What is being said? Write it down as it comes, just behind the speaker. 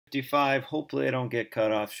11:55. Hopefully I don't get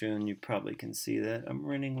cut off soon. You probably can see that. I'm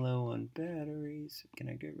running low on batteries. Can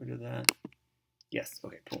I get rid of that? Yes.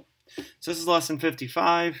 Okay, cool. So this is lesson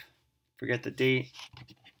 55. Forget the date.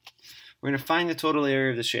 We're going to find the total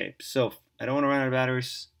area of the shape. So I don't want to run out of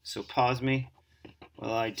batteries, so pause me.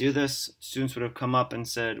 While I do this, students would have come up and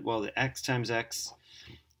said, well, the x times x,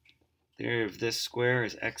 the area of this square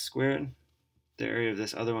is x squared. The area of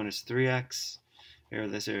this other one is 3x. The area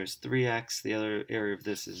of this area is 3x. The other area of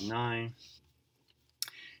this is 9.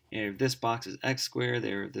 The area of this box is x squared. The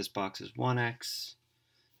area of this box is 1x.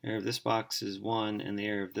 The area of this box is 1, and the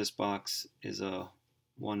area of this box is a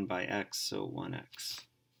 1 by x, so 1x.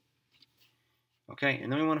 Okay,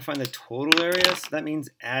 and then we want to find the total area, so that means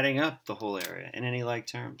adding up the whole area in any like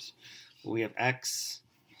terms. Well, we have x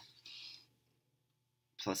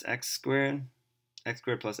plus x squared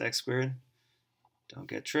plus x squared. Don't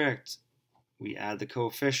get tricked. We add the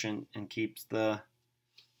coefficient and keeps the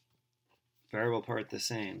variable part the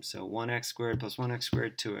same. So 1x squared plus 1x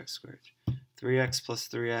squared, 2x squared. 3x plus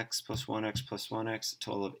 3x plus 1x, a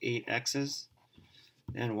total of 8 x's.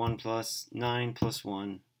 And 1 plus 9 plus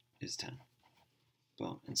 1 is 10.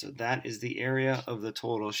 Boom. And so that is the area of the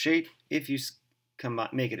total shape if you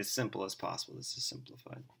make it as simple as possible. This is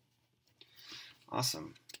simplified.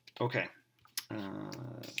 Awesome. Okay.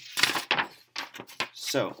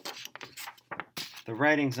 So the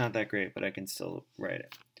writing's not that great, but I can still write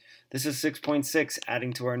it. This is 6.6,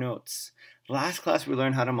 adding to our notes. Last class we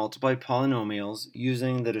learned how to multiply polynomials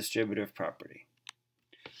using the distributive property.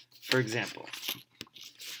 For example,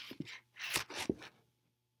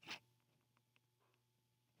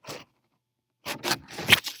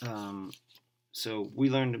 so we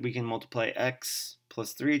learned that we can multiply x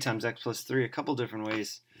plus 3 times x plus 3 a couple different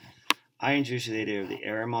ways. I introduced you to the idea of the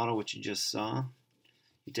error model, which you just saw.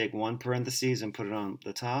 You take one parentheses and put it on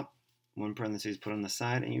the top, one parentheses put on the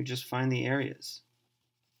side, and you just find the areas.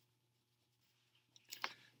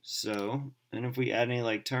 So, and if we add any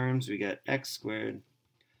like terms, we get x squared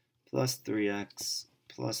plus 3x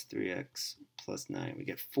plus 3x plus 9. We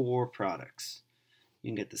get 4 products. You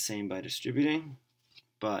can get the same by distributing,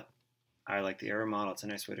 but I like the error model. It's a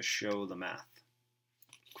nice way to show the math.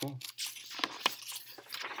 Cool.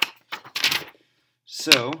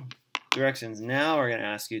 So, directions. Now we're going to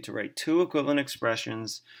ask you to write 2 equivalent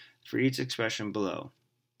expressions for each expression below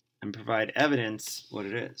and provide evidence what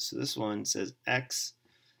it is. So this one says x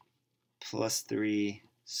plus 3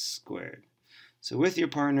 squared. So with your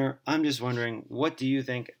partner, I'm just wondering, what do you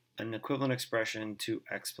think an equivalent expression to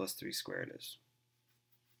x plus 3 squared is?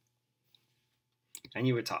 And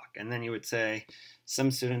you would talk, and then you would say,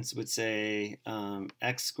 some students would say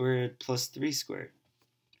x squared plus 3 squared.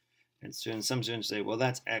 And some students say, well,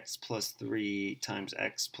 that's x plus 3 times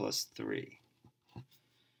x plus 3.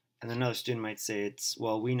 And another student might say,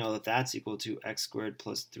 well, we know that that's equal to x squared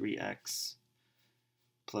plus 3x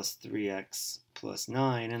plus 3x plus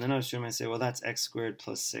 9. And another student might say, well, that's x squared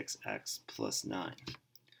plus 6x plus 9.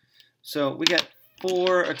 So we get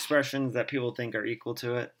 4 expressions that people think are equal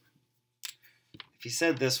to it. If you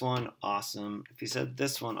said this one, awesome. If you said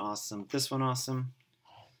this one, awesome. This one, awesome.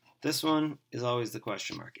 This one is always the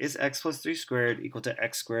question mark. Is x plus 3 squared equal to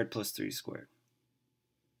x squared plus 3 squared?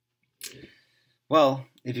 Well,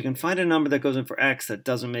 if you can find a number that goes in for x that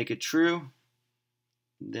doesn't make it true,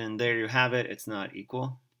 then there you have it. It's not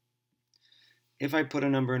equal. If I put a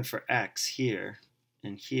number in for x here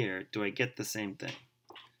and here, do I get the same thing?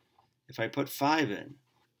 If I put 5 in,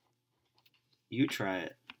 you try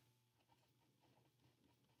it.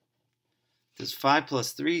 Does 5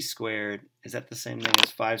 plus 3 squared, is that the same thing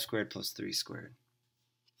as 5 squared plus 3 squared?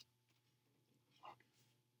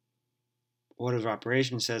 Order of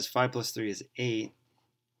operation says 5 plus 3 is 8.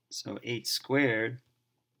 So 8 squared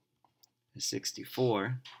is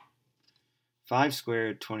 64. 5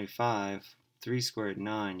 squared, 25. 3 squared,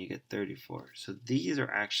 9. You get 34. So these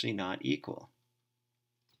are actually not equal.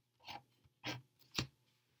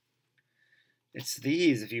 It's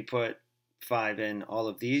these, if you put 5 in all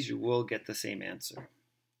of these, you will get the same answer.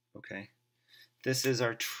 Okay? This is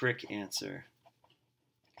our trick answer.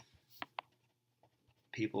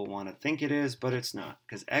 People want to think it is, but it's not.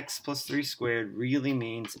 Because x plus 3 squared really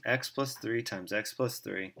means x plus 3 times x plus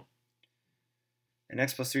 3. And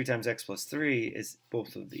x plus 3 times x plus 3 is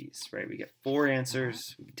both of these, right? We get 4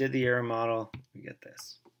 answers. We did the error model. We get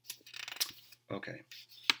this. Okay.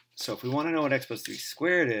 So if we want to know what x plus 3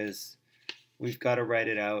 squared is, we've got to write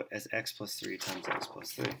it out as x plus 3 times x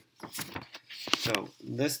plus 3. So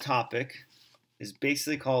this topic is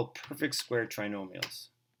basically called perfect square trinomials.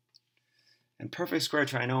 And perfect square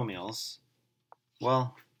trinomials,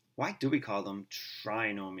 well, why do we call them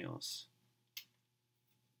trinomials?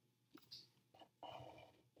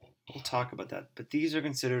 We'll talk about that. But these are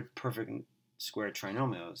considered perfect square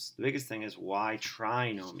trinomials. The biggest thing is why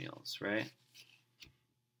trinomials, right?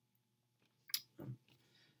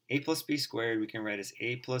 A plus b squared we can write as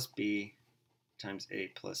a plus b times a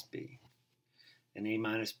plus b. And a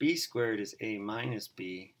minus b squared is a minus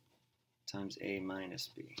b times a minus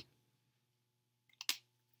b.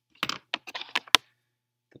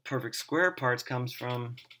 The perfect square parts comes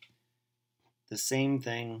from the same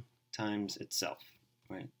thing times itself,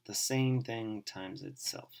 right? The same thing times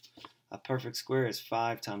itself. A perfect square is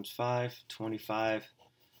 5 times 5, 25.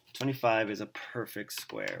 25 is a perfect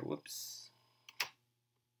square. Whoops.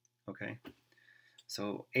 Okay.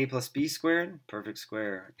 So a plus b squared, perfect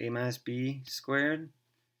square. A minus b squared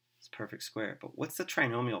is perfect square. But what's the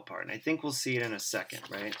trinomial part? And I think we'll see it in a second,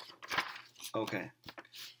 right? Okay.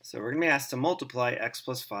 So we're going to be asked to multiply x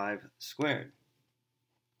plus 5 squared.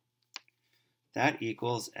 That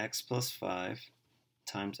equals x plus 5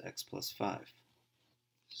 times x plus 5.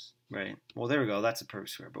 Right? Well, there we go. That's a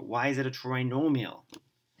perfect square. But why is it a trinomial?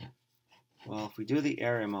 Well, if we do the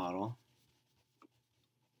area model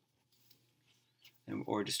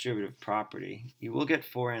or distributive property, you will get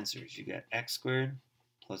 4 answers. You get x squared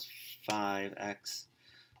plus 5x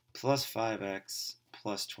plus 5x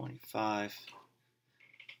plus 25.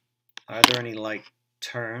 Are there any like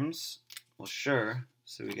terms? Well, sure.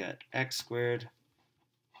 So we get x squared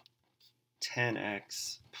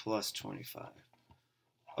 10x plus 25.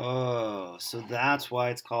 Oh, so that's why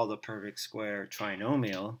it's called a perfect square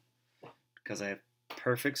trinomial, because I have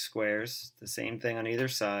perfect squares, the same thing on either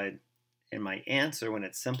side, and my answer when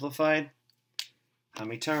it's simplified, how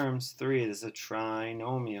many terms? 3. This is a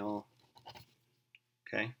trinomial.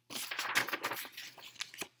 Okay.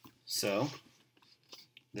 So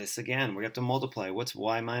this again, we have to multiply. What's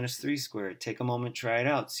y minus 3 squared? Take a moment, try it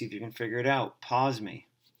out, see if you can figure it out. Pause me.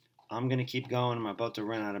 I'm going to keep going. I'm about to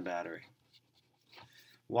run out of battery.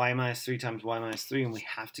 Y minus 3 times y minus 3, and we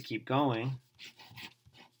have to keep going.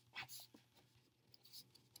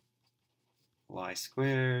 Y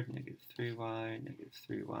squared, negative 3y, negative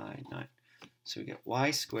 3y, 9. So we get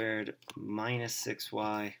y squared minus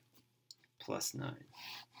 6y plus 9.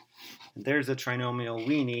 And there's the trinomial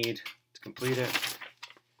we need to complete it.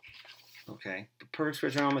 Okay, the perfect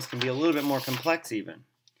square trinomials can be a little bit more complex even.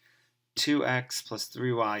 2x plus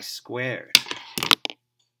 3y squared.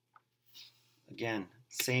 Again,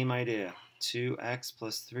 same idea. 2x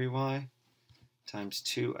plus 3y times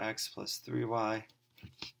 2x plus 3y.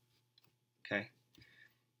 Okay.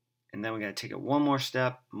 And then we got to take it one more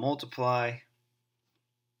step, multiply,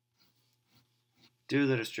 do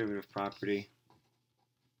the distributive property.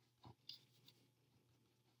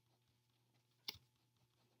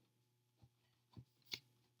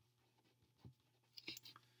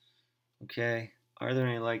 Okay, are there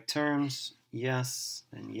any like terms? Yes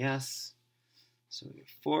and yes. So we have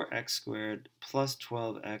 4x squared plus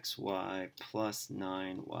 12xy plus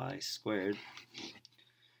 9y squared.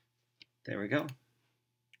 There we go.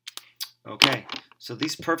 Okay, so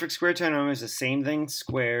these perfect square trinomials, the same thing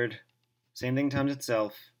squared, same thing times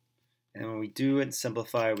itself, and when we do it and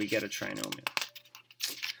simplify, we get a trinomial.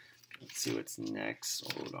 Let's see what's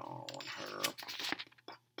next. Hold on here.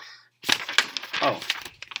 Oh,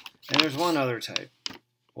 and there's one other type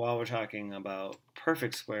while we're talking about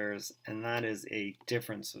perfect squares, and that is a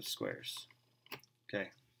difference of squares. Okay.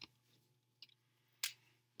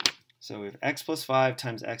 So we have x plus 5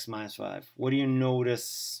 times x minus 5. What do you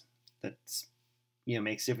notice that's,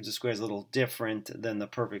 makes difference of squares a little different than the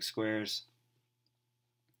perfect squares?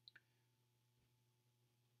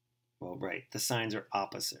 Well, right, the signs are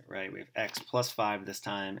opposite, right? We have x plus 5 this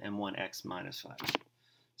time and 1x minus 5.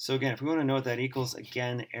 So again, if we want to know what that equals,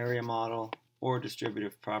 again, area model or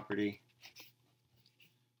distributive property.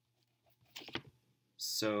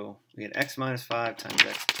 So we get x minus 5 times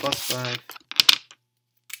x plus 5,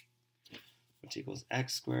 which equals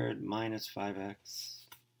x squared minus 5x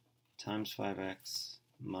times 5x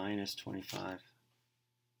minus 25.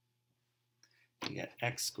 We get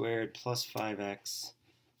x squared plus 5x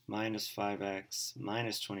minus 5x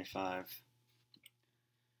minus 25.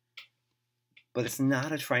 But it's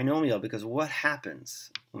not a trinomial, because what happens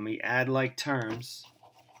when we add like terms?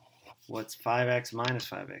 What's 5x minus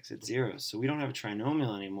 5x? It's 0. So we don't have a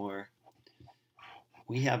trinomial anymore.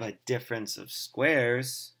 We have a difference of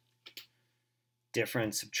squares.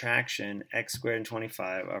 Difference, subtraction, x squared and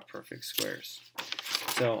 25 are perfect squares.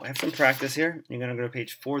 So I have some practice here. You're going to go to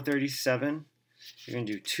page 437. You're going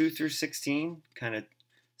to do 2 through 16. Kind of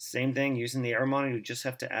same thing, using the arrow model. You just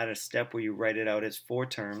have to add a step where you write it out as 4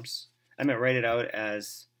 terms. I meant write it out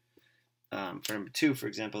as, for number 2, for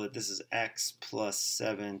example, that this is x plus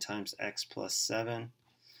 7 times x plus 7.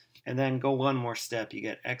 And then go one more step. You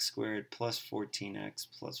get x squared plus 14x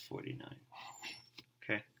plus 49.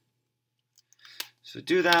 Okay. So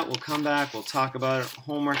do that. We'll come back. We'll talk about it.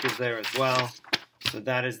 Homework is there as well. So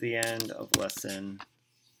that is the end of lesson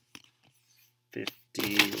 50.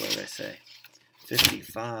 What did I say?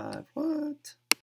 55. What?